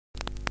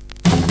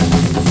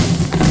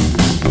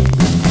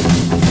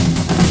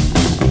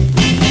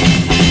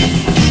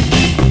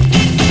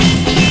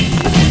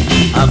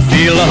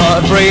feel the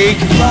heartbreak,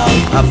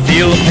 I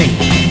feel the pain.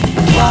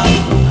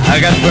 I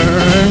got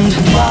burned,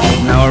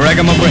 now I rack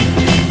on my brain.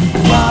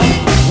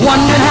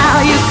 Wondering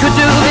how you could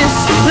do this,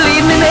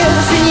 leave me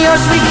missing your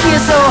sweet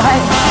kiss. So I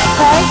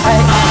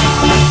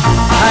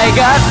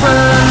got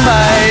burned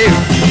by you.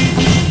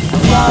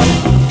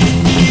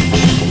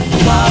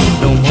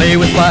 Don't play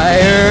with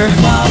fire,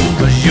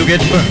 cause you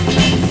get burned.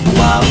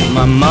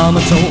 My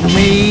mama told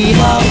me,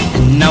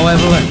 and now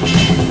I've learned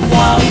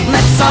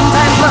that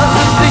sometimes love's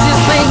a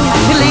vicious thing.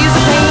 It leaves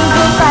a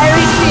painful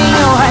fiery sting.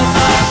 Oh,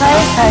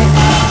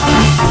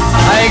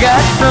 I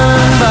got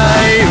burned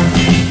by you.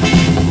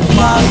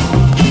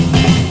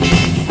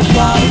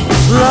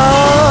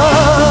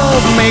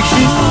 Love makes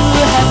you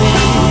happy,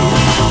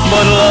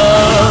 but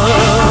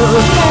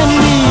love can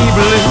be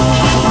blue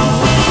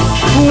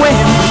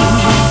when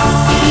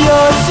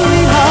your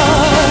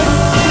sweetheart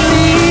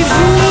leaves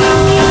you.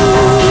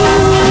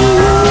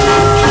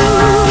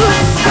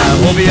 I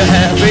hope you're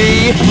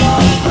happy,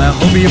 I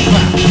hope you're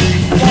proud,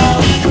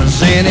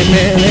 cause any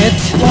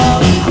minute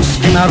I'll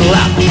scream out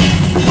loud.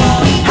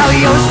 How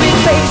your sweet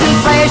face and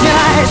flashing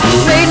eyes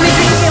made me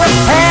dream of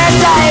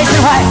paradise.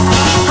 And why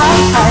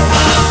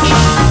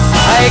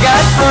I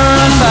got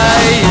burned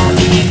by you.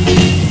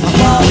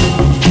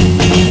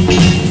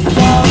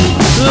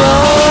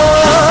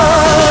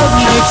 Love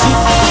makes you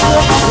happy,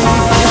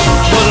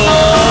 but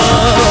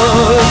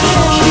love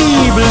can be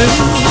blue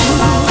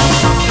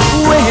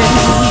when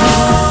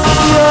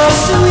your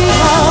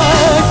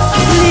sweetheart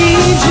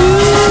leaves you.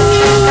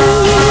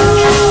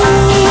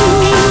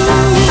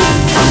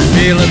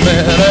 Feeling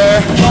better,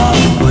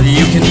 but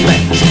you can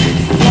bet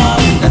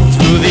that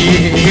through the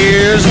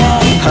years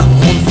I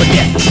won't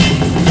forget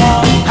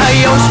how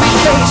your sweet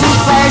face and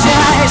flashing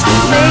eyes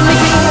made me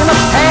dream of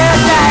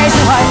paradise.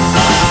 And why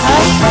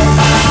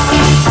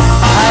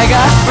I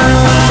got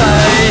burned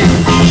by you.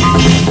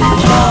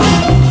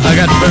 I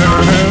got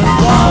burned,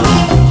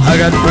 I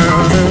got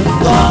burned,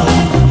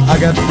 I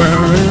got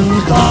burned.